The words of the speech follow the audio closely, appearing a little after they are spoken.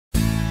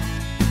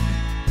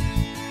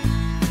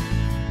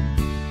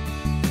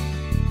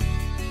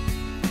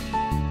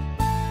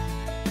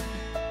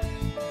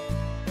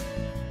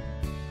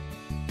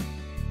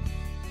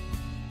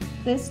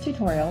This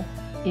tutorial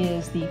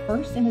is the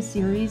first in a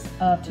series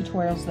of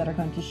tutorials that are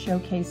going to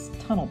showcase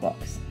tunnel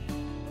books.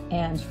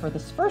 And for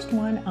this first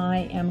one,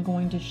 I am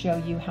going to show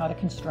you how to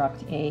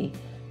construct a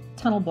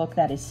tunnel book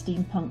that is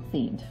steampunk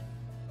themed.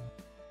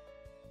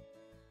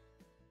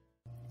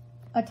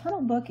 A tunnel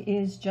book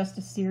is just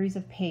a series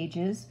of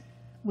pages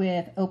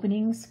with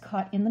openings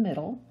cut in the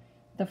middle.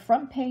 The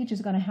front page is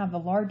going to have the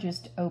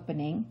largest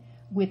opening,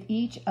 with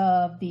each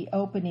of the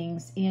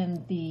openings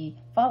in the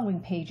following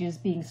pages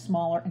being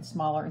smaller and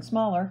smaller and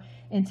smaller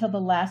until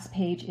the last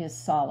page is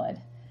solid.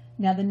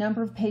 Now the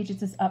number of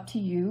pages is up to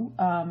you,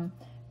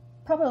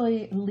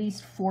 probably at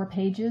least 4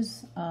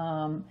 pages.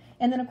 And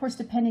then of course,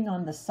 depending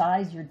on the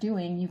size you're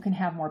doing, you can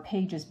have more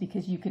pages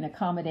because you can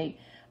accommodate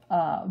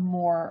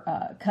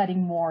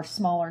cutting more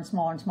smaller and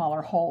smaller and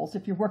smaller holes.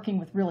 If you're working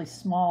with really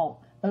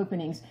small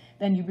openings,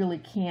 then you really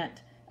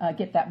can't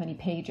get that many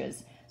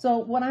pages. So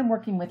what I'm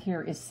working with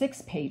here is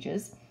 6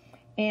 pages,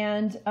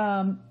 and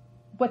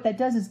what that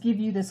does is give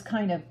you this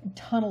kind of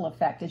tunnel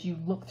effect as you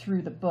look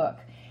through the book.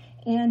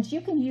 And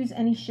you can use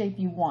any shape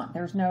you want.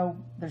 There's no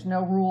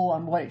rule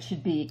on what it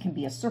should be. It can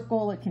be a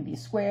circle, it can be a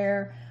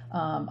square,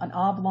 an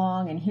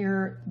oblong, and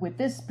here with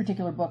this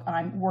particular book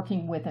I'm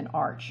working with an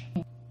arch.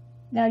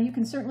 Now you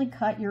can certainly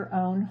cut your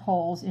own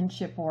holes in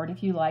chipboard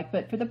if you like,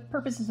 but for the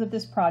purposes of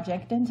this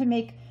project and to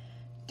make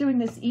doing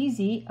this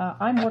easy,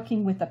 I'm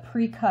working with a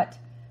pre-cut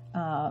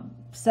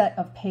set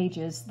of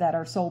pages that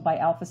are sold by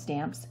Alpha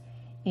Stamps,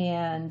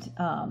 and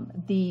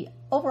the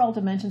overall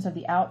dimensions of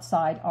the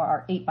outside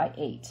are 8 by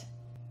 8.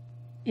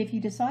 If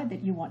you decide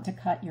that you want to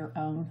cut your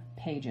own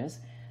pages,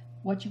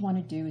 what you want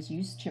to do is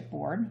use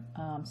chipboard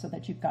so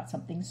that you've got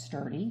something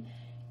sturdy,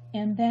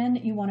 and then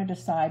you want to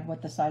decide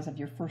what the size of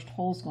your first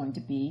hole is going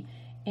to be,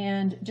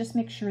 and just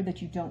make sure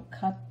that you don't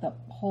cut the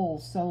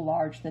holes so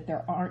large that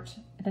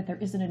there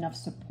isn't enough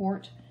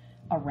support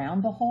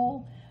around the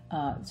hole.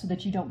 So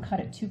that you don't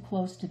cut it too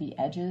close to the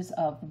edges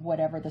of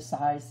whatever the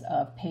size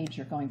of page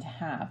you're going to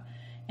have.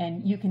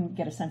 And you can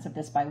get a sense of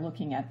this by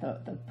looking at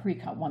the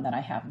pre-cut one that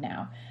I have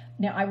now.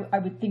 Now I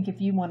would think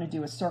if you want to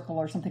do a circle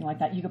or something like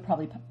that, you could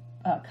probably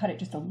cut it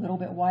just a little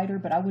bit wider,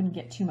 but I wouldn't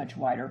get too much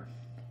wider.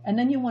 And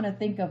then you want to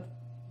think of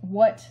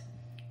what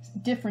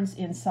difference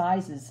in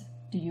sizes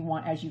do you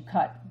want as you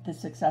cut the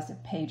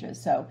successive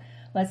pages. So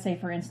let's say,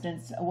 for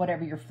instance,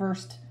 whatever your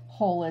first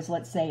hole is,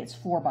 let's say it's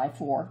 4 by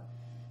 4.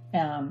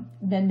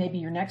 Then maybe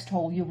your next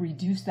hole, you'll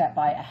reduce that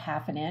by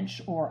 1/2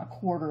 inch or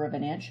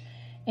 1/4 inch.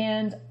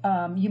 And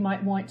you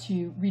might want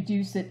to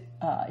reduce it,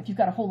 if you've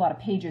got a whole lot of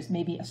pages,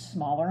 maybe a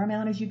smaller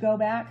amount as you go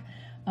back.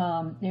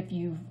 If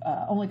you've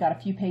only got a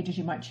few pages,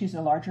 you might choose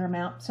a larger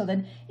amount. So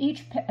then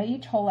each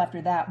hole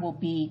after that will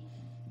be,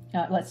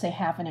 let's say,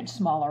 1/2 inch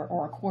smaller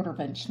or 1/4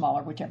 inch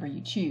smaller, whichever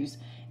you choose.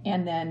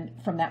 And then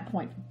from that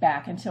point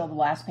back until the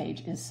last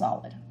page is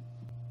solid.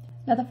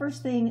 Now the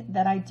first thing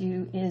that I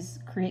do is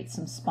create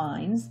some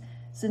spines.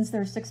 Since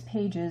there are 6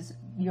 pages,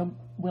 you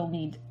will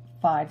need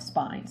 5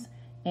 spines.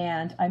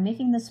 And I'm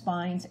making the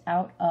spines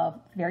out of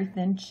very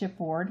thin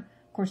chipboard.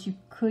 Of course, you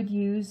could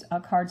use a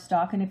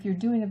cardstock, and if you're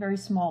doing a very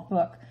small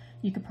book,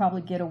 you could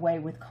probably get away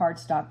with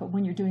cardstock, but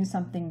when you're doing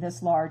something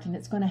this large and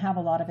it's going to have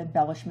a lot of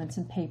embellishments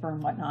and paper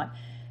and whatnot,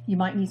 you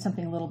might need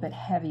something a little bit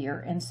heavier.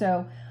 And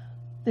so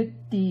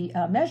the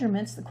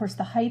measurements, of course,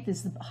 the height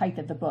is the height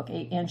of the book,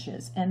 8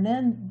 inches. And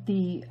then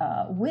the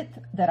width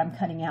that I'm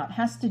cutting out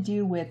has to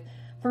do with,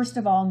 first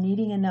of all,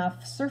 needing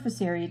enough surface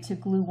area to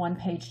glue one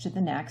page to the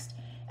next,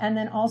 and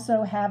then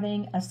also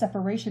having a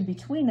separation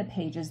between the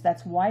pages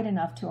that's wide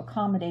enough to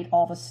accommodate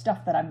all the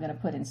stuff that I'm going to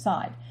put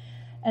inside.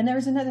 And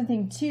there's another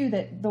thing too,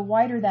 that the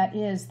wider that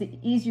is, the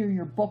easier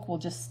your book will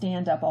just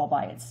stand up all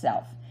by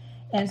itself.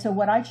 And so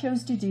what I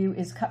chose to do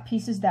is cut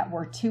pieces that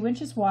were 2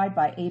 inches wide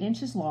by 8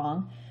 inches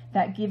long.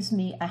 That gives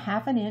me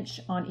 1/2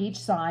 inch on each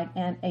side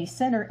and a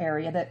center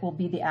area that will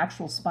be the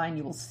actual spine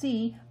you will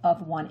see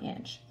of 1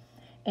 inch.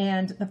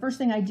 And the first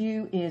thing I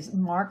do is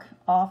mark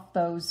off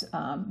those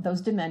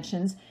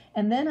dimensions,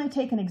 and then I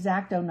take an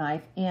X-Acto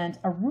knife and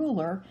a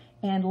ruler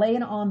and lay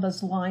it on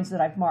those lines that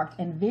I've marked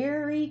and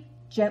very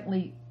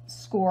gently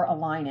score a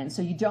line in.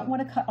 So you don't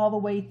want to cut all the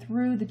way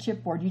through the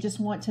chipboard. You just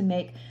want to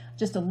make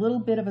just a little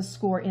bit of a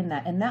score in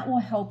that, and that will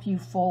help you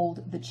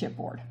fold the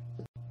chipboard.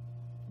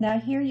 Now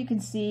here you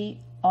can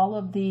see all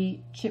of the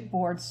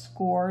chipboard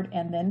scored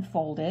and then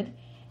folded.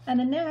 And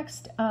then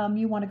next,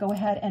 you want to go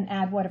ahead and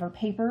add whatever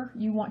paper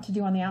you want to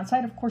do on the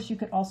outside. Of course, you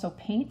could also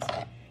paint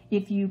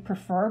if you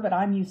prefer, but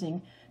I'm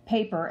using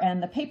paper.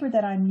 And the paper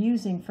that I'm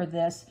using for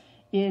this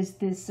is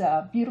this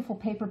beautiful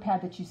paper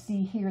pad that you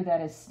see here that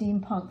is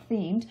steampunk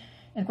themed.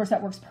 And of course,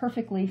 that works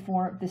perfectly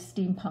for the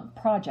steampunk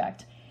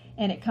project.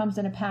 And it comes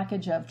in a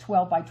package of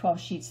 12 by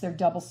 12 sheets. They're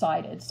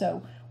double-sided.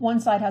 So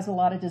one side has a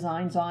lot of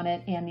designs on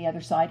it, and the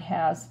other side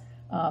has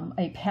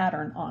a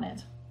pattern on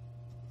it.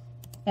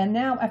 And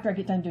now after I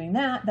get done doing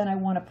that, then I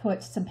want to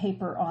put some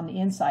paper on the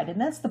inside,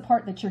 and that's the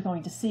part that you're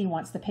going to see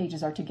once the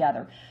pages are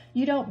together.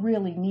 You don't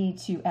really need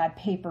to add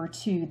paper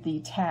to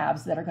the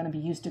tabs that are going to be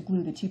used to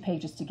glue the 2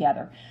 pages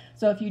together.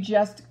 So if you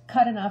just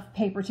cut enough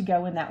paper to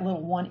go in that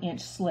little 1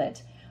 inch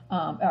slit,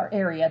 or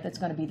area that's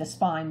going to be the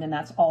spine, then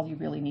that's all you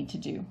really need to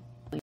do.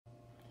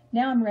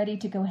 Now I'm ready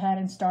to go ahead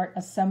and start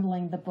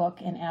assembling the book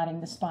and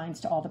adding the spines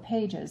to all the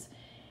pages.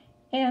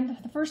 And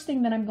the first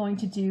thing that I'm going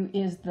to do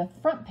is the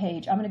front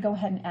page. I'm going to go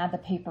ahead and add the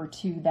paper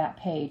to that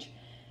page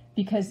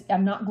because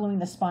I'm not gluing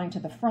the spine to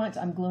the front,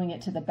 I'm gluing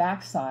it to the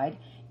back side,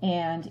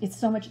 and it's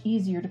so much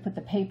easier to put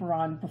the paper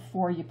on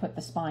before you put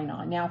the spine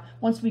on. Now,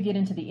 once we get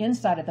into the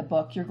inside of the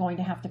book, you're going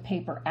to have to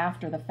paper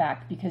after the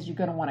fact because you're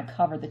going to want to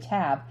cover the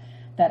tab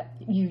that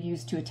you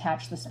use to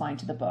attach the spine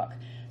to the book.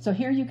 So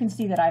here you can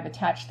see that I've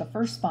attached the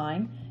first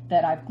spine,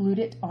 that I've glued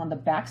it on the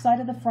back side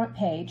of the front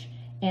page,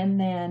 and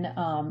then,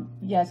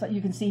 yes,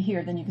 you can see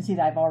here, then you can see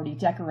that I've already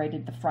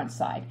decorated the front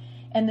side.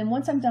 And then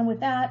once I'm done with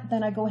that,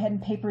 then I go ahead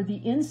and paper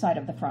the inside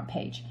of the front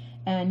page.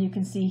 And you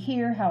can see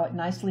here how it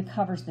nicely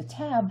covers the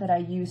tab that I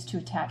used to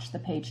attach the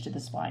page to the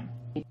spine.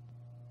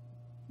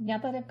 Now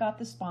that I've got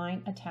the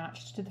spine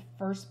attached to the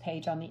first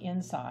page on the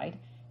inside,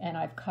 and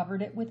I've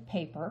covered it with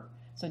paper,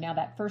 so now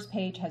that first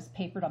page has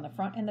papered on the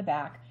front and the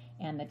back,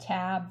 and the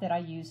tab that I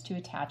used to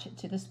attach it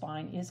to the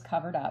spine is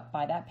covered up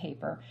by that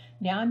paper.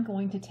 Now I'm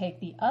going to take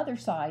the other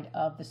side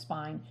of the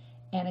spine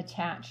and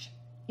attach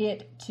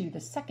it to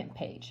the second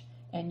page.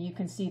 And you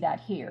can see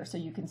that here. So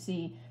you can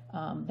see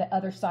the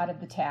other side of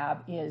the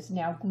tab is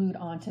now glued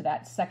onto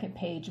that second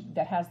page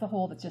that has the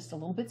hole that's just a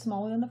little bit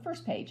smaller than the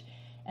first page.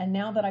 And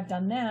now that I've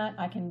done that,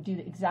 I can do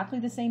exactly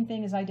the same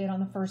thing as I did on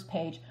the first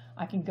page.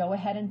 I can go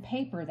ahead and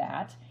paper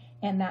that,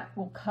 and that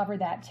will cover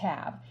that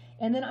tab.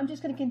 And then I'm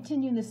just going to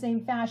continue in the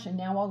same fashion.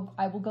 Now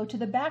I will go to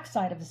the back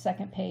side of the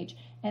second page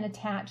and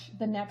attach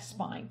the next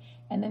spine,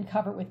 and then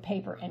cover it with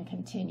paper and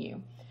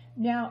continue.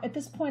 Now at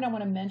this point I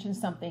want to mention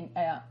something.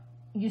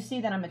 You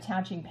see that I'm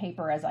attaching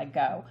paper as I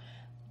go.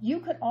 You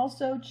could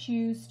also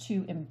choose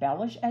to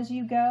embellish as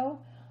you go.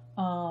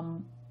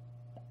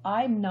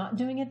 I'm not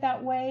doing it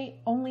that way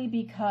only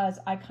because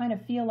I kind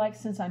of feel like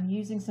since I'm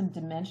using some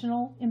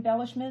dimensional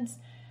embellishments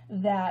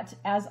that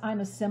as I'm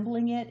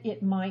assembling it,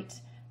 it might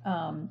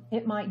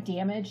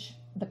damage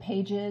the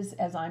pages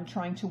as I'm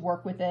trying to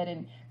work with it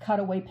and cut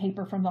away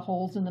paper from the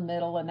holes in the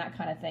middle and that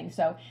kind of thing.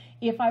 So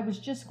if I was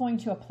just going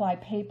to apply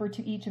paper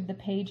to each of the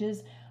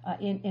pages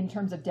in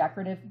terms of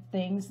decorative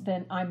things,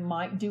 then I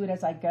might do it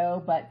as I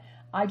go, but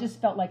I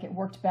just felt like it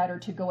worked better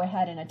to go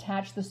ahead and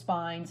attach the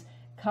spines,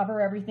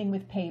 cover everything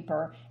with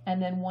paper, and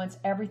then once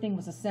everything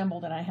was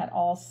assembled and I had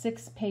all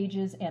 6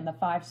 pages and the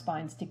 5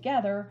 spines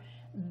together,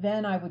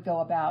 then I would go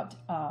about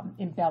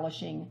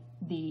embellishing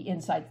the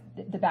inside,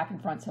 the back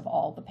and fronts of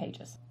all the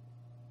pages.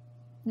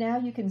 Now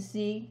you can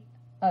see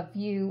a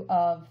view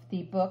of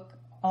the book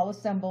all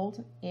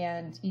assembled,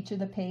 and each of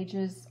the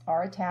pages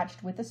are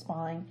attached with a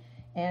spine,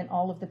 and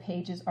all of the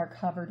pages are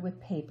covered with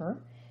paper.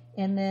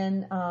 And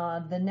then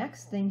the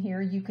next thing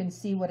here, you can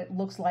see what it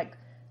looks like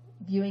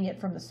viewing it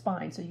from the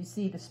spine. So you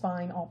see the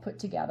spine all put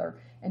together,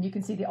 and you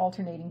can see the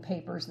alternating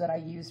papers that I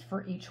used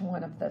for each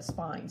one of the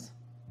spines.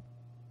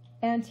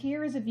 And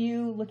here is a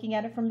view looking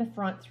at it from the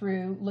front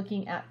through,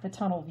 looking at the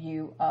tunnel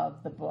view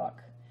of the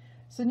book.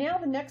 So now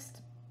the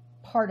next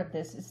part of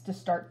this is to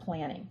start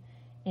planning.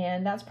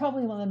 And that's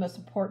probably one of the most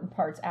important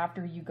parts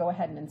after you go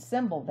ahead and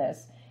assemble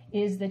this,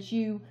 is that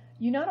you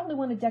not only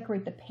want to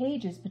decorate the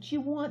pages, but you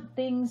want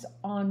things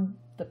on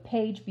the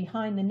page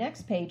behind the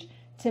next page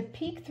to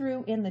peek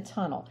through in the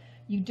tunnel.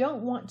 You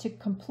don't want to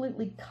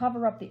completely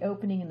cover up the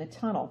opening in the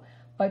tunnel,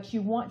 but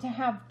you want to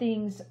have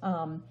things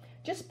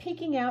just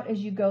peeking out as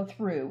you go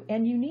through.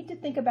 And you need to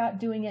think about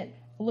doing it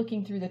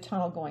looking through the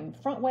tunnel going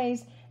front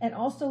ways, and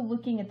also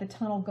looking at the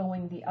tunnel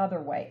going the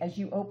other way as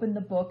you open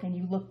the book and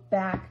you look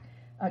back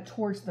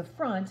towards the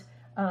front.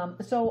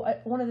 So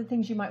one of the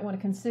things you might want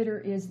to consider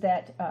is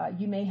that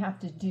you may have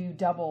to do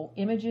double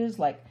images,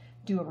 like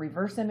do a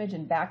reverse image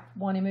and back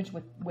one image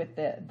with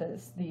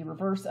the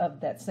reverse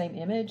of that same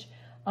image.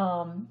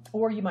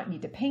 Or you might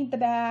need to paint the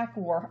back,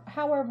 or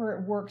however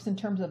it works in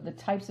terms of the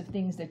types of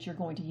things that you're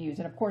going to use.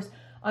 And of course,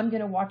 I'm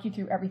going to walk you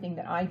through everything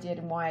that I did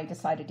and why I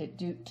decided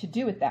to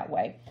do it that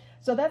way.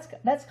 So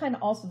that's kind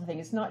of also the thing.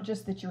 It's not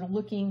just that you're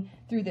looking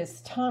through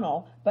this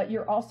tunnel, but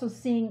you're also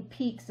seeing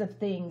peaks of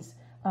things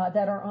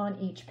that are on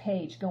each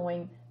page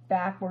going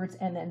backwards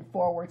and then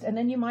forwards. And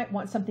then you might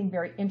want something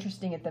very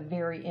interesting at the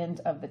very end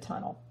of the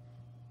tunnel.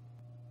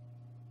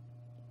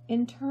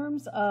 In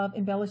terms of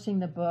embellishing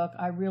the book,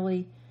 I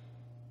really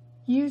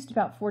used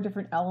about 4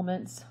 different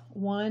elements.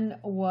 One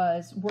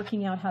was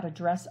working out how to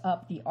dress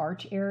up the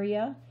arch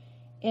area.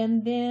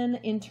 And then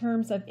in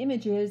terms of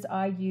images,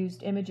 I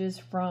used images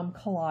from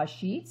collage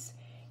sheets.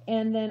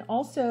 And then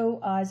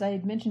also, as I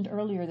had mentioned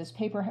earlier, this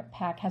paper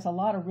pack has a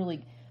lot of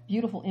really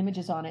beautiful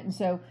images on it. And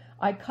so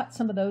I cut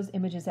some of those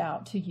images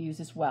out to use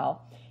as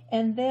well.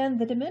 And then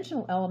the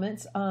dimensional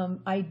elements,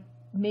 I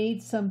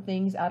made some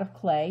things out of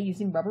clay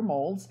using rubber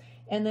molds.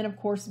 And then of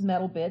course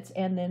metal bits,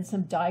 and then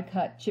some die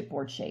cut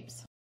chipboard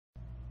shapes.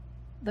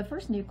 The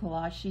first new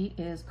collage sheet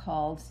is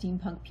called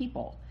Steampunk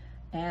People,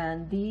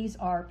 and these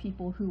are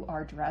people who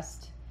are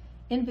dressed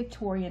in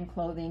Victorian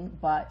clothing,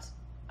 but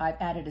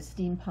I've added a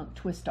steampunk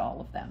twist to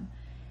all of them.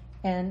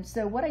 And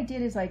so what I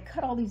did is I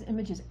cut all these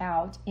images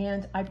out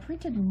and I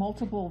printed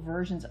multiple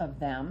versions of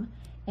them.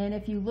 And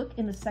if you look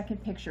in the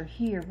second picture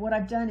here, what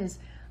I've done is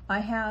I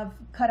have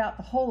cut out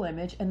the whole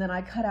image and then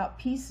I cut out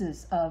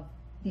pieces of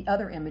the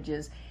other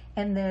images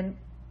and then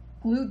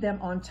glued them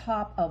on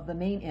top of the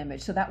main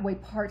image. So that way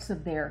parts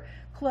of their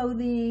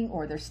clothing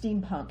or their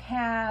steampunk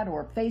hat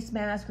or face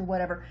mask or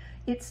whatever,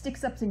 it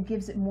sticks up and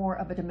gives it more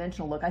of a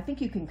dimensional look. I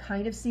think you can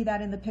kind of see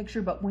that in the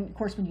picture, but of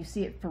course when you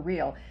see it for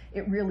real,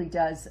 it really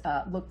does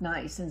look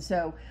nice. And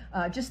so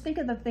just think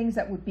of the things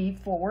that would be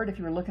forward if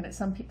you were looking at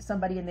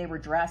somebody and they were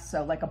dressed.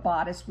 So like a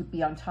bodice would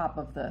be on top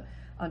of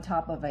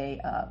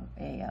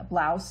a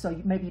blouse.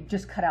 So maybe you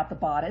just cut out the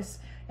bodice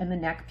and the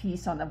neck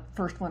piece on the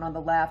first one on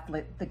the left,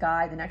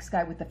 the next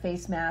guy with the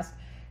face mask.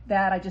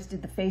 That I just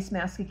did the face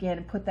mask again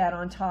and put that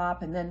on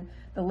top. And then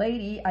the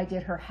lady, I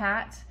did her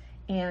hat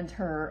and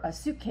her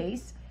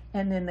suitcase.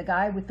 And then the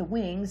guy with the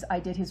wings,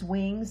 I did his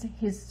wings,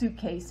 his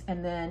suitcase,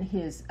 and then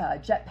his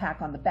jetpack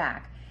on the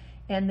back.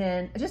 And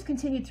then I just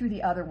continued through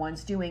the other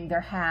ones doing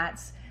their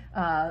hats,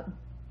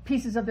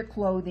 pieces of their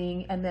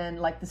clothing, and then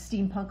like the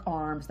steampunk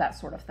arms, that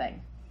sort of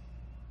thing.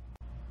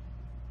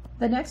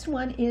 The next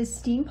one is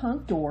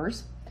steampunk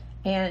doors.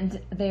 And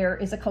there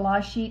is a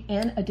collage sheet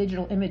and a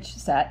digital image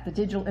set. The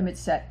digital image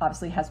set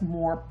obviously has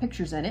more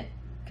pictures in it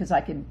because I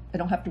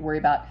don't have to worry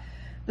about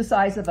the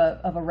size of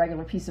a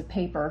regular piece of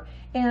paper.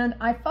 And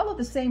I follow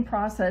the same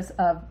process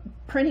of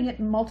printing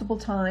it multiple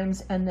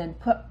times and then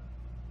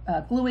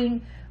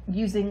gluing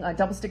using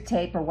double stick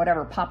tape or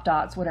whatever, pop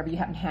dots, whatever you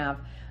happen to have,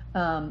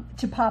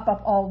 to pop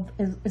up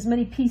as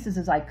many pieces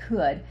as I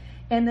could.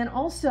 And then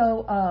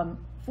also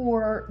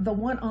for the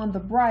one on the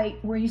right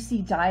where you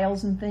see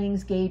dials and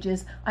things,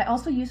 gauges, I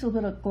also use a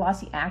little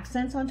glossy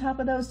accents on top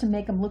of those to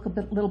make them look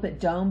little bit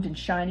domed and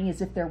shiny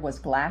as if there was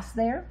glass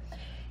there.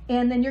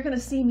 And then you're going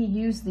to see me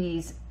use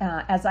these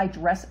as I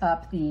dress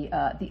up the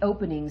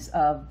openings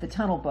of the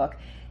tunnel book.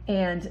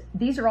 And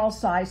these are all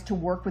sized to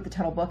work with the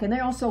tunnel book, and they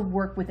also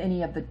work with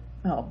any of the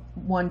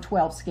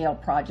 1/12 scale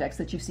projects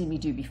that you've seen me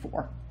do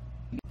before.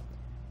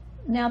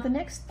 Now the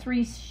next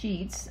three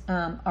sheets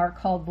are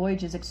called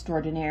Voyages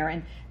Extraordinaire,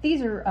 and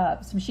these are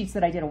some sheets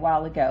that I did a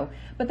while ago,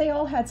 but they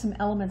all had some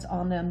elements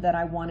on them that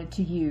I wanted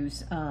to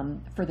use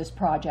for this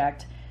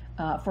project.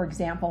 For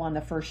example, on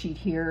the first sheet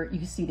here, you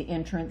can see the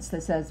entrance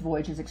that says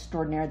Voyages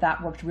Extraordinaire.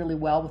 That worked really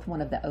well with one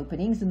of the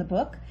openings in the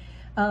book.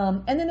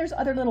 And then there's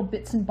other little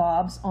bits and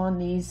bobs on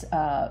these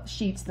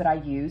sheets that I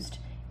used,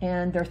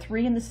 and there are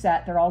 3 in the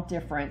set. They're all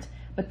different.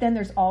 But then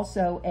there's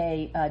also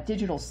a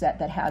digital set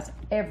that has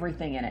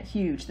everything in it,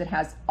 huge, that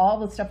has all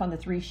the stuff on the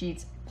 3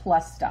 sheets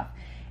plus stuff.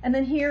 And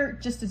then here,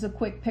 just as a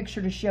quick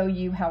picture to show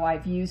you how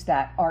I've used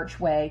that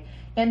archway,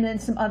 and then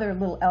some other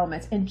little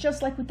elements. And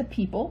just like with the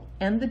people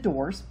and the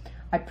doors,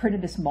 I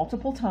printed this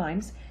multiple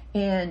times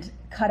and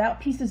cut out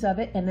pieces of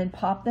it and then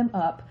pop them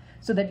up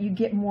so that you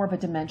get more of a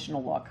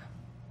dimensional look.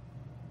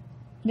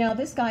 Now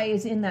this guy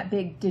is in that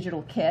big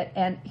digital kit,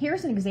 and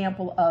here's an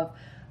example of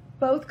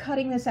both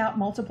cutting this out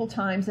multiple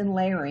times and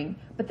layering,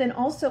 but then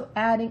also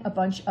adding a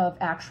bunch of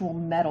actual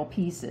metal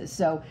pieces.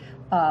 So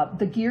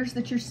the gears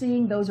that you're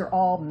seeing, those are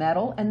all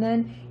metal. And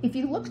then if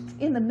you look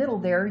in the middle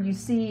there, you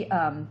see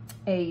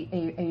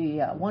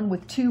a one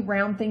with 2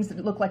 round things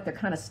that look like they're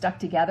kind of stuck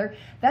together.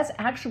 That's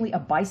actually a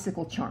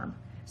bicycle charm.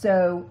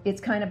 So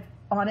it's kind of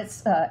on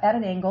its at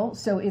an angle,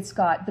 so it's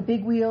got the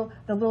big wheel,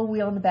 the little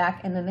wheel in the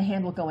back, and then the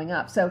handle going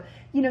up. So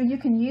you know, you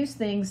can use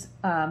things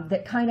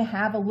that kind of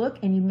have a look,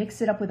 and you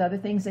mix it up with other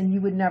things, and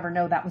you would never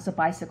know that was a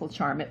bicycle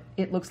charm.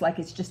 It looks like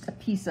it's just a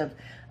piece of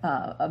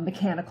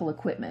mechanical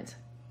equipment.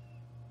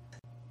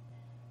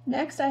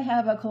 Next, I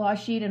have a collage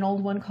sheet, an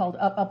old one called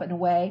Up, Up, and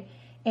Away,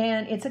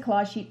 and it's a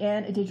collage sheet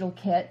and a digital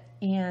kit,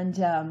 and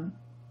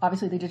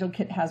obviously the digital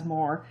kit has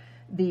more.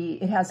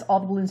 It has all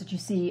the balloons that you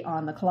see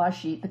on the collage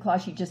sheet. The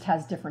collage sheet just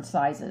has different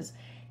sizes,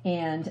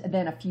 and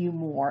then a few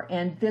more.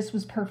 And this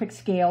was perfect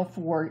scale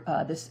for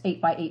this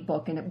 8x8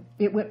 book, and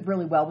it went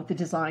really well with the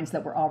designs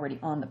that were already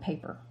on the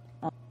paper.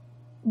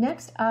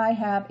 Next, I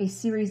have a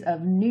series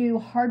of new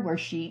hardware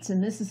sheets,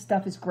 and this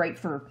stuff is great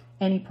for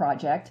any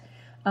project.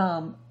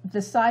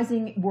 The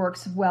sizing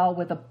works well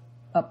with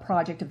a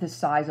project of this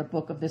size, a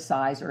book of this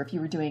size, or if you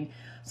were doing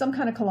some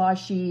kind of collage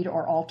sheet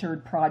or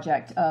altered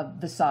project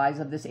of the size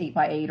of this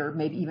 8x8 or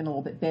maybe even a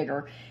little bit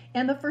bigger.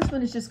 And the first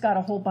one has just got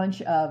a whole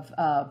bunch of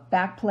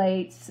back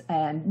plates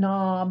and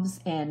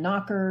knobs and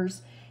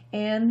knockers.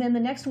 And then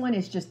the next one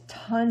is just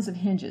tons of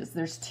hinges.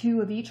 There's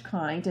 2 of each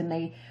kind, and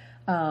they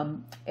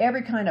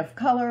every kind of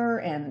color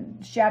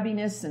and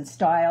shabbiness and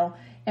style.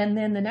 And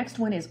then the next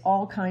one is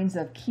all kinds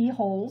of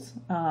keyholes,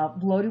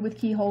 loaded with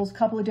keyholes, a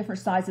couple of different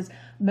sizes.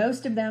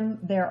 Most of them,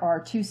 there are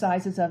 2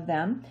 sizes of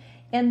them.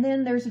 And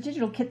then there's a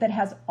digital kit that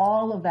has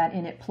all of that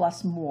in it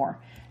plus more.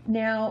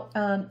 Now,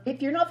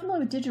 if you're not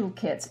familiar with digital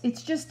kits,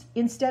 it's just,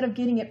 instead of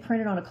getting it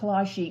printed on a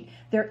collage sheet,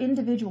 they're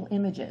individual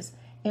images.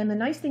 And the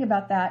nice thing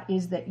about that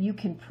is that you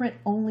can print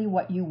only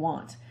what you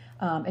want.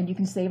 And you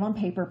can save on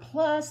paper,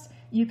 plus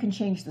you can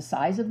change the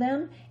size of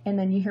them. And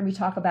then you hear me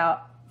talk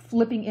about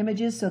flipping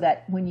images so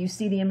that when you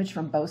see the image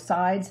from both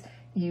sides,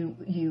 you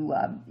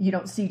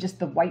don't see just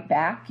the white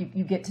back.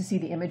 You get to see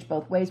the image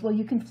both ways. Well,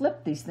 you can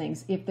flip these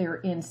things if they're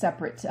in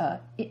separate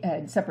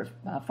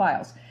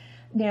files.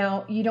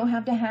 Now, you don't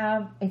have to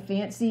have a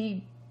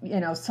fancy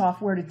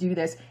software to do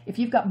this. If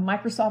you've got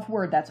Microsoft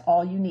Word, that's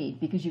all you need,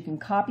 because you can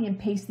copy and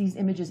paste these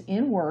images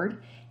in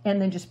Word and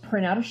then just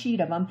print out a sheet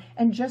of them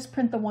and just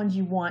print the ones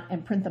you want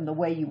and print them the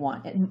way you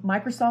want. And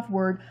Microsoft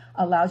Word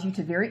allows you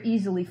to very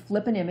easily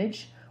flip an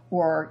image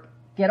or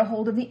get a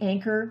hold of the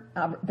anchor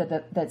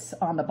that's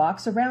on the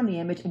box around the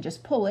image and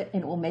just pull it,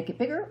 and it will make it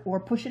bigger, or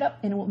push it up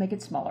and it will make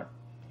it smaller.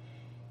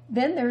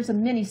 Then there's a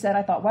mini set.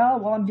 I thought, well,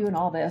 while I'm doing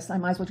all this, I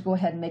might as well go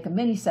ahead and make a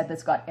mini set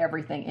that's got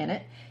everything in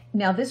it.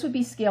 Now, this would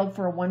be scaled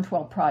for a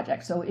 1/12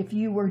 project. So if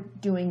you were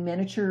doing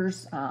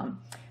miniatures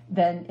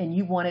and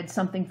you wanted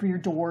something for your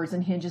doors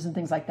and hinges and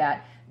things like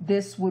that,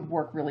 this would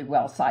work really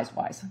well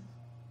size-wise.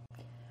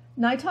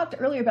 Now, I talked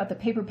earlier about the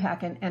paper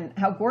pack and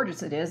how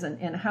gorgeous it is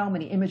and how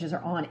many images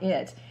are on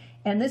it.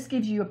 And this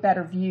gives you a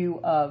better view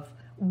of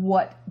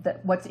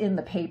what's in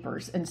the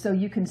papers. And so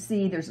you can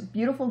see there's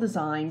beautiful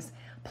designs,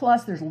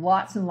 plus there's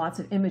lots and lots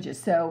of images.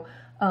 So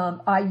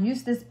I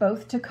use this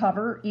both to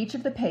cover each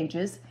of the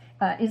pages.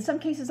 In some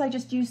cases, I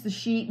just use the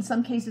sheet. In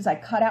some cases, I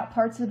cut out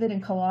parts of it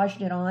and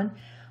collaged it on.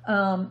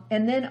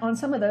 And then on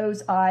some of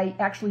those, I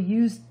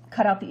actually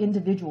cut out the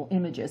individual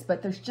images.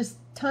 But there's just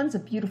tons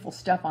of beautiful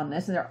stuff on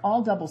this, and they're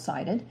all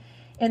double-sided.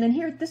 And then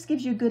here, this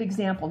gives you a good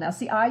example. Now,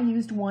 see, I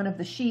used one of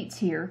the sheets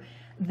here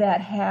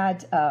that had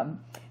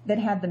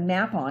the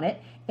map on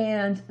it,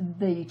 and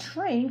the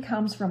train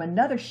comes from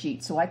another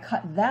sheet, so I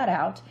cut that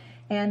out,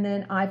 and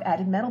then I've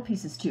added metal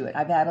pieces to it.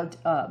 I've added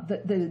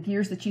the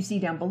gears that you see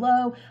down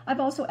below.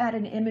 I've also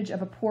added an image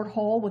of a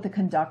porthole with a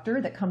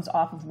conductor that comes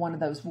off of one of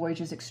those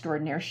Voyages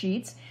Extraordinaire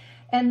sheets.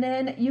 And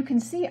then you can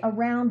see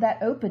around that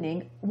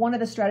opening, one of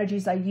the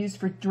strategies I use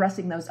for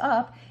dressing those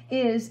up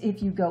is,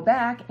 if you go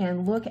back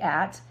and look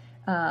at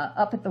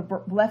up at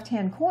the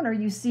left-hand corner,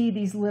 you see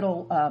these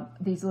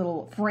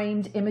little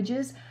framed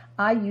images.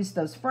 I use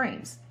those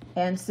frames.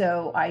 And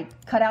so I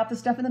cut out the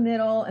stuff in the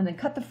middle and then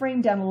cut the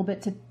frame down a little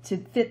bit to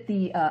fit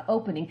the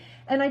opening.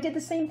 And I did the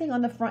same thing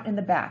on the front and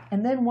the back.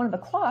 And then one of the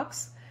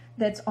clocks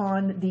that's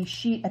on the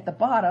sheet at the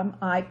bottom,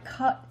 I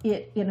cut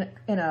it in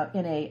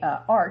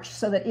a arch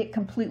so that it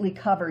completely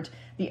covered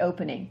the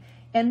opening.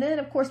 And then,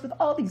 of course, with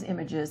all these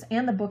images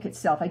and the book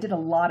itself, I did a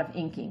lot of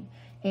inking.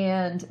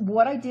 And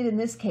what I did in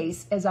this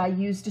case is I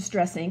used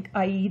distress ink.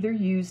 I either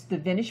used the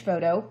vintage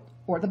photo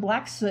or the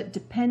black soot,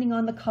 depending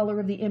on the color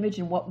of the image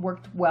and what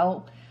worked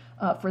well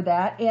for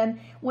that. And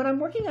when I'm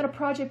working on a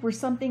project where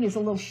something is a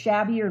little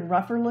shabbier and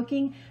rougher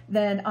looking,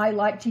 then I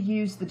like to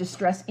use the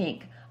distress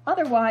ink.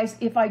 Otherwise,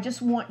 if I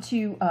just want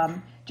to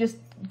just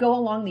go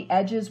along the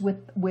edges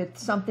with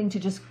something to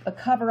just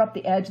cover up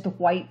the edge, the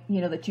white,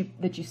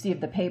 that you see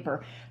of the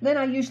paper, then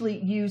I usually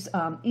use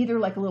either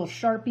like a little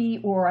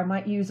Sharpie, or I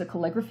might use a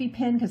calligraphy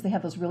pen because they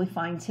have those really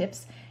fine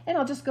tips, and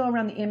I'll just go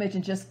around the image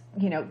and just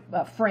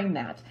frame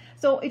that.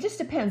 So it just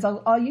depends.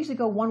 I'll usually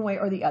go one way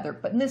or the other,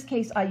 but in this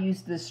case I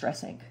used the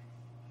distress ink.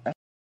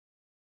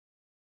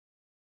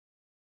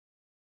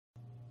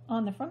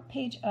 On the front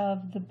page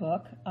of the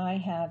book, I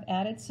have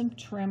added some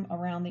trim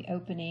around the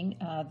opening,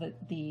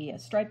 the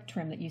stripe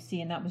trim that you see,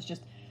 and that was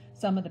just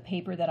some of the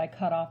paper that I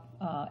cut off,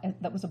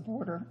 that was a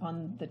border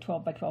on the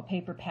 12 by 12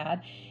 paper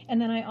pad. And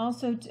then I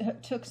also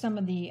took some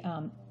of the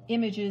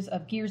images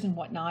of gears and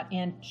whatnot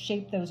and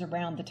shaped those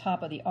around the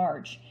top of the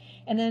arch.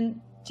 And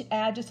then to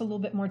add just a little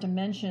bit more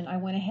dimension, I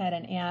went ahead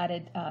and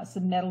added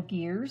some metal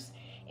gears.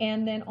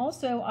 And then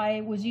also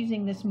I was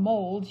using this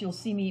mold, you'll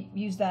see me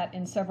use that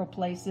in several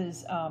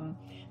places,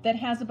 that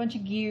has a bunch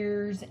of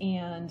gears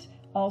and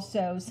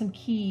also some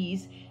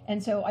keys.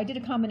 And so I did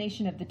a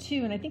combination of the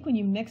two, and I think when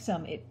you mix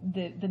them,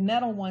 the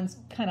metal ones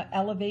kind of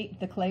elevate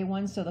the clay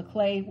ones, so the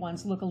clay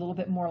ones look a little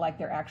bit more like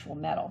they're actual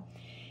metal.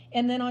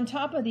 And then on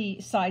top of the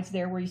sides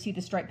there where you see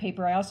the striped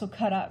paper, I also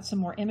cut out some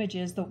more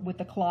images with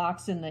the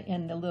clocks and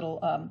the little,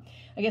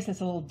 I guess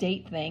it's a little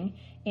date thing.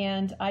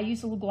 And I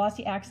used little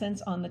glossy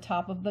accents on the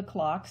top of the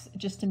clocks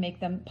just to make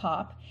them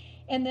pop.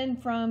 And then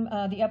from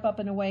the Up,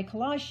 and Away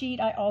collage sheet,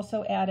 I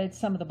also added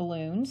some of the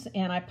balloons,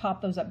 and I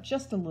popped those up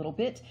just a little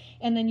bit.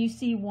 And then you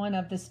see one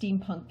of the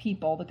steampunk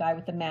people, the guy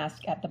with the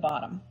mask, at the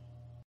bottom.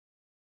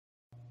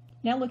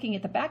 Now looking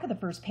at the back of the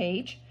first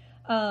page,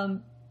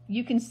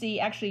 you can see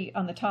actually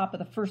on the top of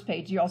the first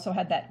page, you also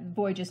had that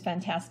Voyages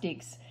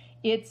Fantastiques.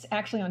 It's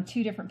actually on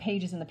two different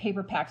pages in the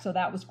paper pack, so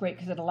that was great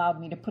because it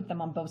allowed me to put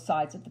them on both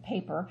sides of the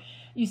paper.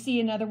 You see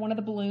another one of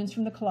the balloons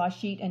from the collage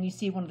sheet, and you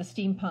see one of the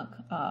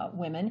steampunk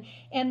women.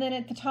 And then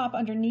at the top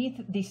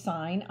underneath the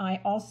sign, I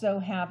also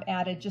have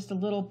added just a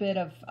little bit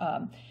of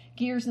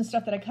gears and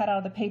stuff that I cut out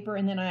of the paper,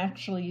 and then I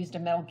actually used a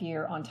metal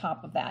gear on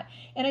top of that.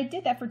 And I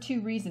did that for two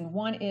reasons.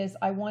 One is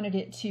I wanted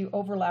it to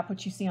overlap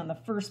what you see on the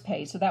first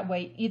page, so that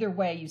way, either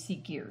way, you see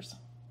gears.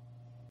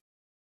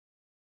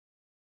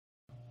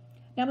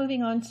 Now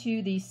moving on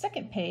to the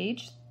second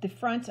page, the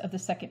front of the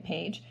second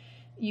page,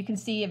 you can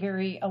see a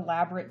very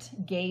elaborate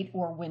gate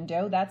or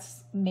window.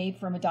 That's made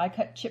from a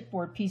die-cut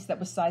chipboard piece that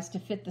was sized to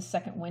fit the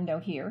second window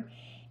here.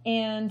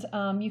 And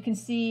you can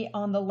see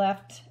on the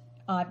left,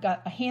 I've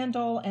got a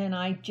handle, and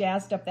I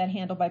jazzed up that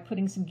handle by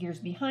putting some gears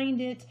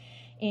behind it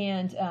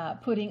and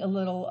putting a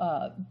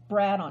little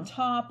brad on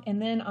top,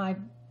 and then I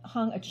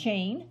hung a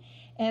chain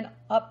and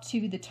up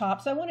to the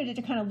top. So I wanted it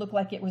to kind of look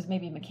like it was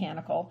maybe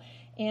mechanical.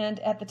 And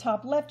at the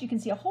top left, you can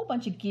see a whole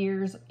bunch of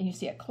gears, and you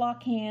see a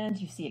clock hand,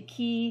 you see a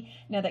key.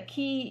 Now that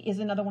key is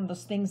another one of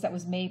those things that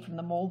was made from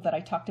the mold that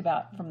I talked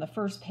about from the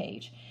first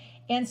page.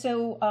 And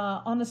so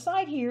on the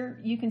side here,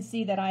 you can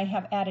see that I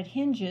have added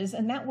hinges,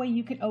 and that way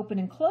you can open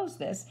and close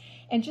this.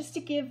 And just to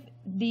give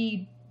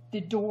the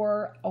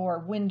door or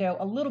window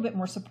a little bit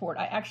more support,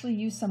 I actually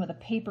used some of the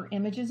paper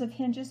images of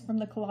hinges from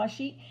the collage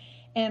sheet,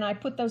 and I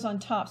put those on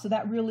top, so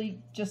that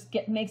really just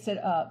makes it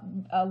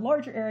a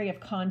larger area of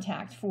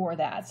contact for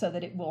that, so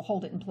that it will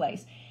hold it in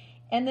place.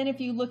 And then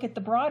if you look at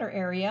the broader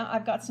area,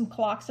 I've got some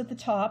clocks at the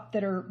top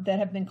that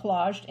have been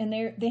collaged, and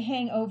they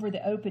hang over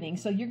the opening,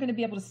 so you're going to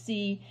be able to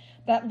see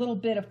that little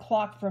bit of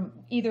clock from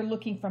either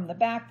looking from the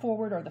back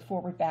forward or the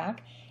forward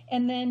back.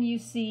 And then you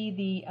see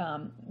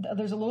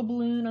there's a little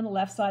balloon on the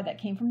left side that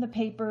came from the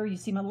paper. You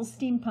see my little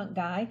steampunk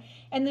guy.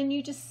 And then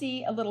you just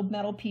see a little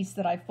metal piece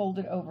that I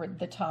folded over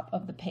the top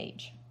of the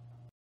page.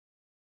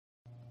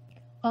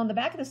 On the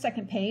back of the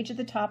second page at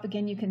the top,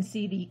 again, you can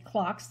see the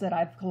clocks that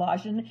I've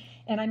collaged,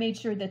 and I made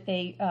sure that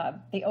they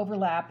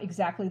overlap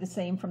exactly the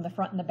same from the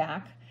front and the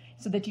back,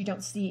 so that you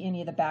don't see any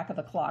of the back of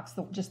the clocks,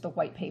 just the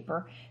white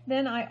paper.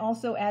 Then I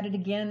also added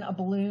again a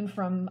balloon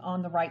from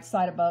on the right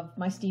side above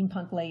my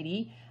steampunk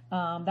lady.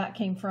 That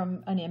came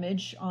from an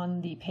image on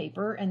the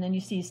paper, and then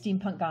you see a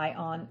steampunk guy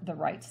on the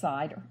right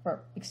side,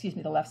 or excuse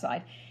me, the left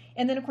side.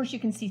 And then of course you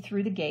can see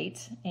through the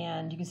gate,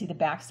 and you can see the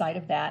back side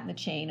of that and the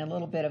chain, and a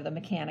little bit of the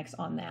mechanics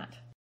on that.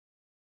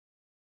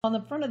 On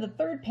the front of the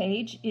third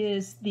page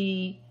is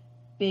the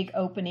big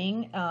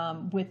opening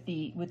with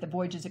the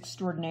Voyages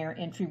Extraordinaire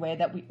entryway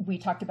that we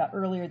talked about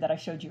earlier, that I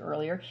showed you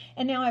earlier.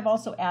 And now I've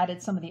also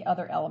added some of the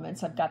other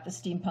elements. I've got the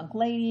steampunk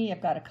lady,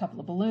 I've got a couple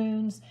of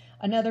balloons,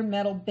 another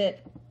metal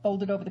bit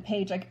folded over the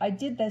page. I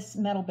did this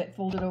metal bit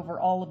folded over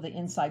all of the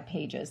inside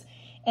pages.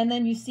 And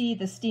then you see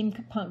the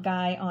steampunk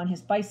guy on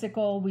his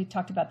bicycle. We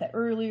talked about that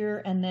earlier.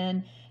 And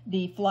then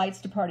the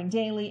flights departing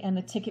daily and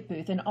the ticket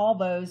booth. And all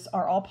those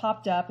are all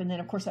popped up. And then,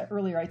 of course,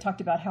 earlier I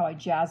talked about how I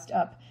jazzed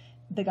up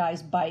the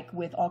guy's bike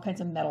with all kinds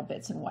of metal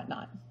bits and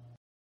whatnot.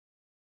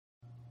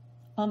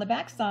 On the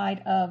back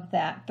side of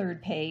that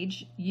third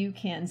page, you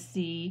can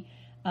see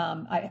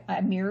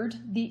I mirrored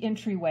the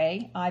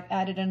entryway. I've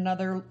added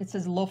another, it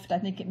says luft, I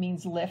think it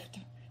means lift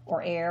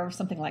or air or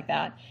something like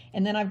that.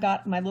 And then I've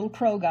got my little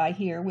crow guy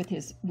here with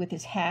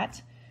his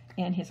hat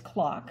and his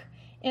clock.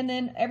 And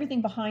then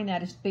everything behind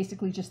that is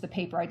basically just the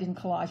paper. I didn't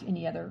collage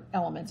any other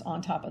elements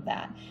on top of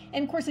that.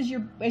 And of course, as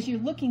you're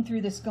looking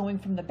through this going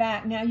from the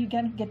back, now you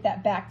get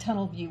that back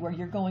tunnel view where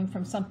you're going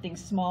from something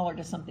smaller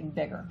to something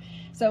bigger.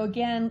 So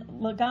again,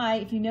 the guy,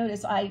 if you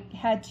notice, I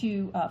had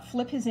to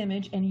flip his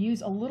image and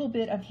use a little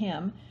bit of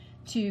him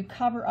to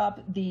cover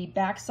up the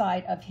back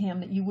side of him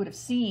that you would have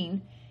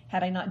seen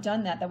had I not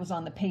done that was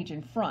on the page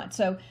in front.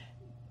 So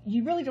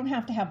you really don't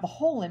have to have the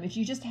whole image.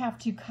 You just have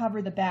to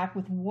cover the back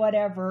with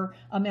whatever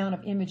amount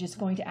of image is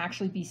going to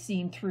actually be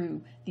seen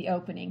through the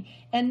opening.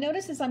 And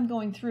notice as I'm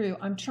going through,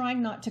 I'm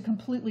trying not to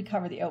completely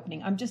cover the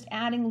opening. I'm just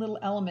adding little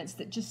elements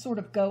that just sort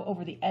of go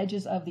over the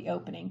edges of the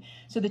opening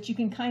so that you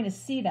can kind of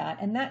see that.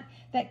 And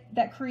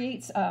that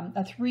creates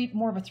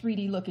more of a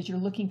 3D look as you're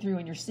looking through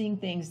and you're seeing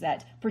things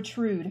that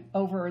protrude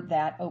over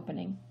that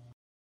opening.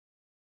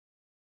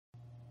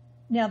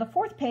 Now the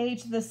fourth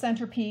page, the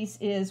centerpiece,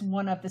 is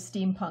one of the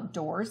steampunk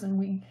doors,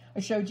 and I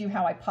showed you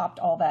how I popped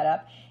all that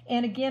up.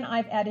 And again,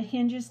 I've added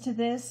hinges to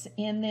this,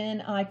 and then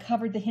I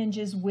covered the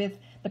hinges with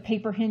the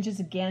paper hinges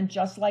again,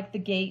 just like the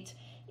gate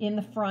in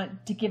the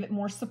front, to give it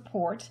more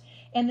support.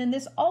 And then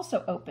this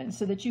also opens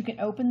so that you can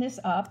open this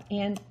up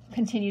and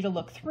continue to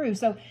look through.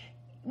 So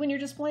when you're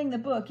displaying the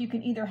book, you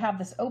can either have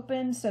this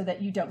open so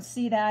that you don't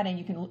see that and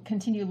you can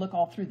continue to look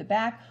all through the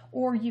back,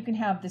 or you can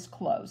have this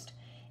closed.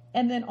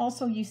 And then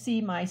also you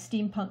see my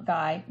steampunk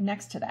guy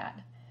next to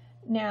that.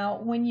 Now,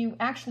 when you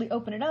actually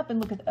open it up and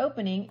look at the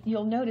opening,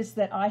 you'll notice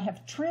that I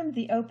have trimmed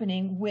the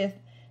opening with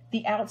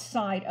the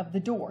outside of the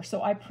door.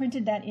 So I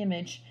printed that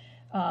image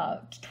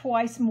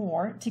twice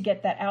more to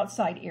get that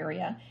outside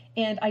area.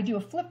 And I do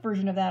a flip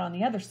version of that on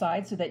the other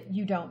side so that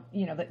you don't,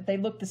 that they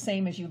look the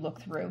same as you look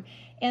through.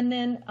 And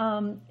then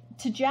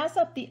to jazz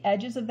up the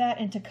edges of that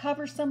and to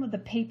cover some of the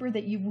paper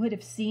that you would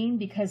have seen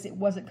because it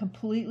wasn't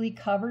completely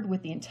covered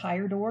with the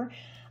entire door,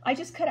 I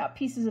just cut out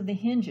pieces of the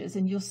hinges,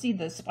 and you'll see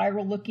the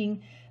spiral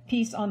looking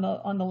piece on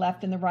the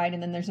left and the right,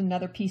 and then there's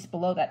another piece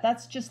below that.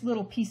 That's just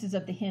little pieces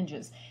of the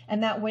hinges,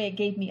 and that way it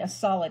gave me a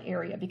solid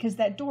area because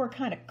that door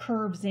kind of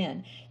curves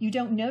in. You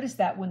don't notice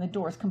that when the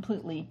door is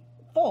completely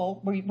full,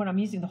 when I'm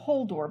using the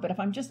whole door, but if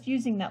I'm just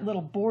using that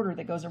little border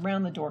that goes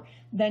around the door,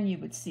 then you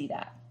would see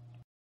that.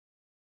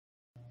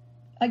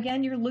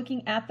 Again, you're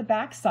looking at the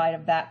back side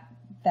of that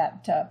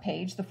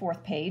page, the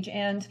fourth page,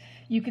 and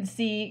you can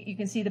see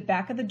the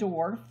back of the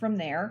door from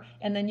there,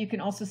 and then you can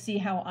also see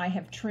how I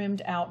have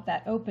trimmed out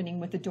that opening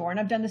with the door. And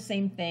I've done the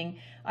same thing.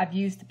 I've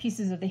used the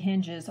pieces of the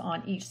hinges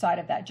on each side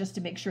of that just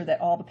to make sure that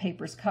all the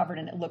paper is covered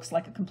and it looks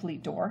like a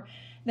complete door.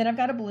 Then I've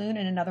got a balloon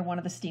and another one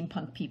of the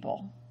steampunk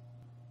people.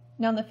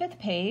 Now on the fifth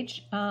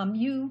page,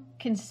 you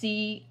can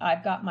see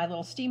I've got my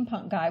little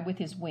steampunk guy with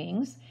his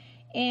wings,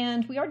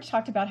 and we already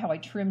talked about how I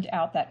trimmed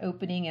out that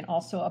opening and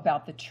also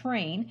about the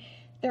train.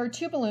 There are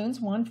two balloons,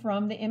 one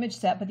from the image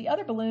set, but the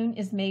other balloon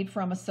is made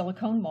from a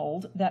silicone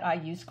mold that I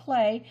use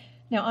clay.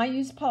 Now I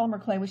use polymer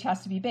clay, which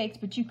has to be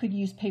baked, but you could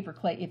use paper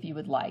clay if you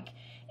would like.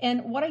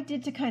 And what I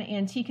did to kind of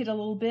antique it a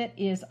little bit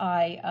is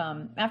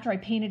after I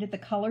painted it the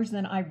colors,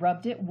 then I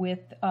rubbed it with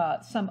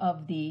some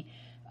of the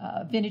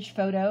vintage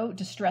photo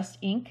distressed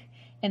ink,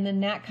 and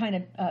then that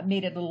kind of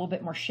made it a little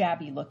bit more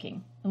shabby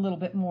looking, a little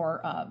bit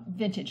more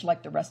vintage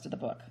like the rest of the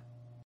book.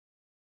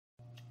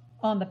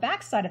 On the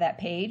back side of that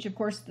page, of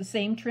course, the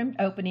same trimmed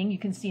opening, you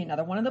can see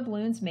another one of the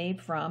balloons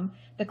made from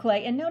the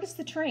clay. And notice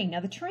the train. Now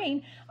the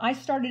train, I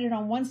started it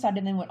on one side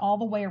and then went all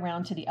the way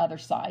around to the other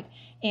side.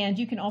 And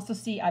you can also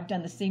see I've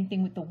done the same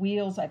thing with the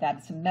wheels. I've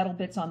added some metal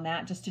bits on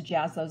that just to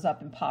jazz those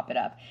up and pop it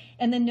up.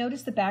 And then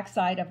notice the back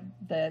side of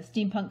the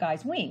steampunk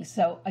guy's wings.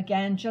 So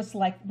again, just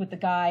like with the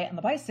guy on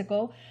the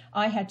bicycle,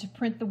 I had to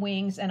print the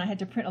wings, and I had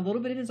to print a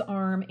little bit of his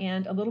arm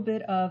and a little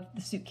bit of the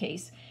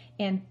suitcase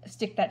and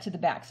stick that to the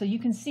back. So you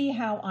can see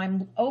how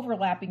I'm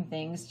overlapping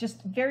things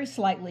just very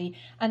slightly,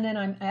 and then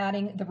I'm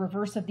adding the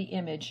reverse of the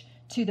image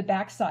to the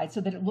back side so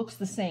that it looks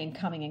the same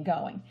coming and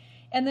going.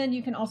 And then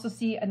you can also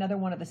see another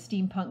one of the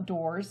steampunk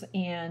doors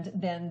and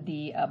then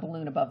the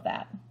balloon above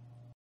that.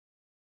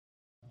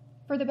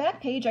 For the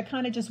back page, I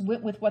kind of just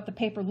went with what the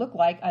paper looked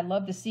like. I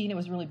loved the scene. It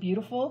was really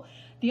beautiful.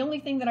 The only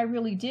thing that I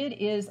really did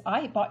is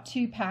I bought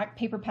two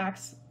paper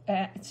packs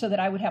so that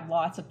I would have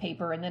lots of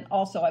paper, and then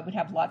also I would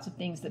have lots of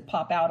things that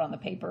pop out on the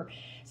paper.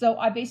 So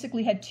I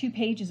basically had 2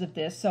 pages of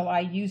this, so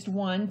I used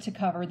one to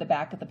cover the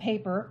back of the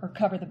paper, or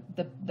cover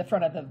the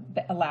front of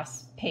the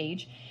last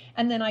page,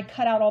 and then I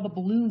cut out all the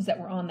balloons that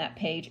were on that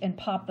page and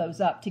popped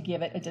those up to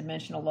give it a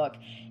dimensional look.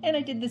 And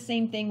I did the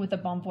same thing with the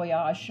Bon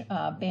Voyage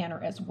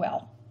banner as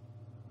well.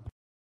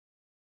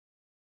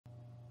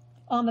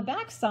 On the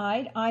back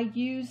side, I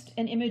used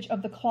an image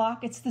of the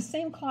clock. It's the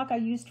same clock I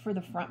used for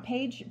the front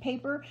page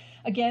paper.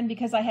 Again,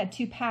 because I had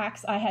 2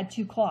 packs, I had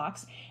 2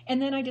 clocks.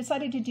 And then I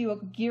decided to do a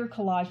gear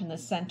collage in the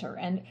center.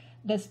 And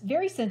the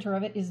very center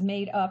of it is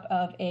made up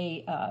of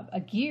a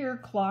gear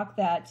clock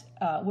that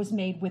was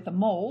made with a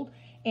mold.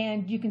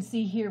 And you can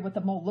see here what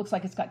the mold looks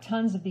like. It's got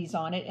tons of these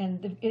on it.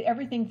 And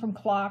everything from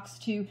clocks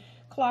to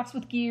clocks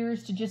with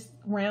gears to just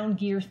round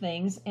gear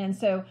things. And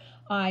so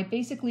I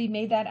basically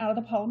made that out of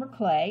the polymer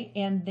clay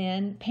and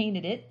then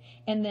painted it,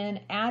 and then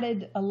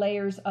added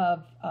layers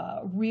of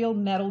real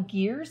metal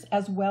gears,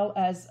 as well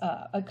as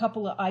a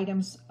couple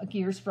of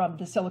gears from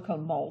the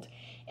silicone mold.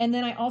 And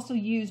then I also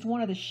used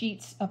one of the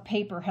sheets of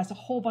paper, has a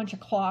whole bunch of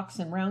clocks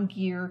and round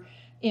gear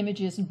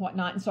images and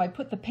whatnot, and so I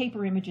put the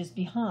paper images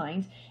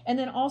behind, and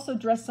then also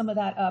dressed some of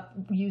that up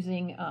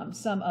using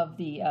some of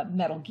the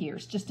metal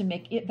gears, just to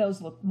make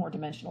those look more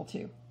dimensional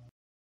too.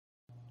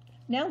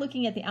 Now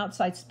looking at the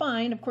outside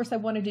spine, of course I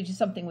wanted to do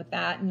something with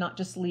that and not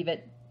just leave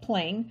it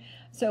plain.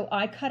 So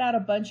I cut out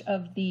a bunch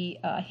of the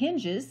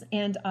hinges,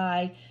 and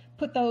I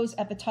put those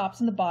at the tops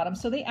and the bottom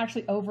so they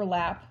actually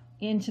overlap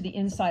into the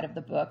inside of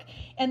the book.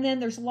 And then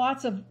there's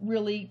lots of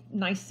really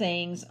nice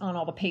sayings on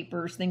all the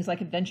papers, things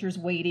like adventures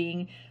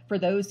waiting, for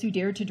those who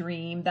dare to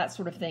dream, that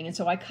sort of thing. And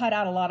so I cut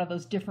out a lot of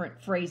those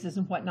different phrases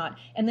and whatnot,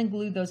 and then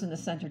glued those in the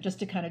center just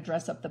to kind of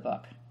dress up the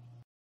book.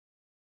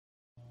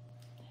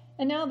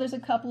 And now there's a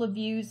couple of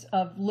views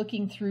of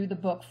looking through the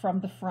book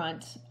from the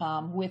front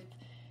with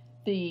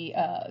the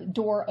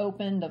door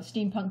open, the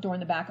steampunk door in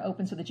the back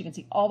open so that you can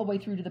see all the way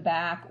through to the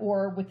back,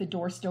 or with the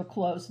door still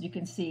closed, you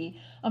can see.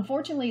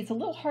 Unfortunately, it's a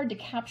little hard to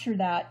capture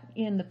that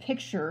in the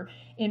picture.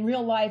 In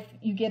real life,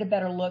 you get a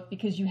better look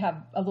because you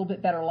have a little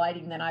bit better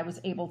lighting than I was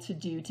able to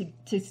do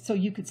so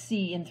you could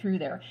see in through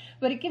there.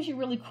 But it gives you a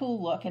really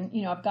cool look. And,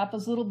 you know, I've got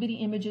those little bitty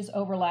images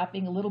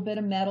overlapping, a little bit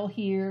of metal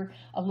here,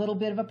 a little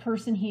bit of a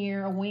person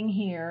here, a wing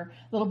here,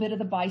 a little bit of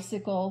the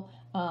bicycle.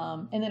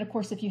 And then, of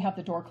course, if you have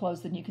the door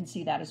closed, then you can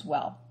see that as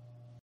well.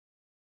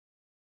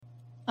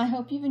 I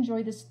hope you've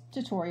enjoyed this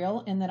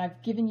tutorial and that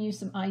I've given you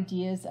some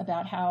ideas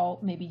about how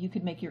maybe you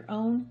could make your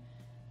own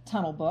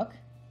tunnel book.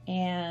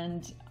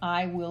 And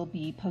I will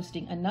be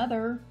posting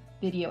another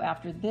video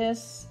after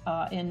this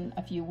in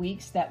a few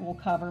weeks that will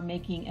cover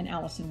making an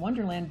Alice in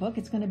Wonderland book.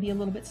 It's going to be a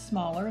little bit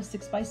smaller, a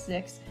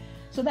 6x6,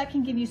 so that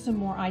can give you some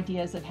more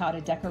ideas of how to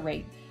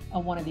decorate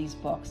one of these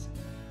books.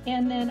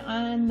 And then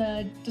on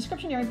the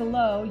description area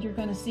below, you're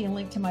going to see a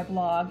link to my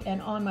blog,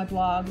 and on my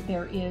blog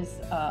there is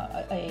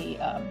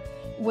a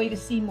way to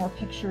see more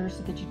pictures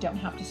so that you don't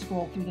have to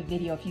scroll through the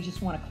video if you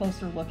just want a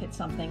closer look at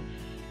something.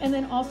 And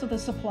then also the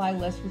supply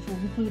list, which will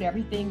include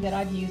everything that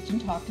I've used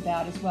and talked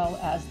about, as well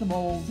as the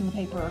molds and the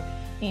paper,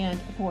 and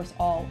of course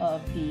all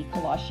of the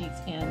collage sheets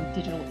and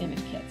digital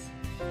image kits.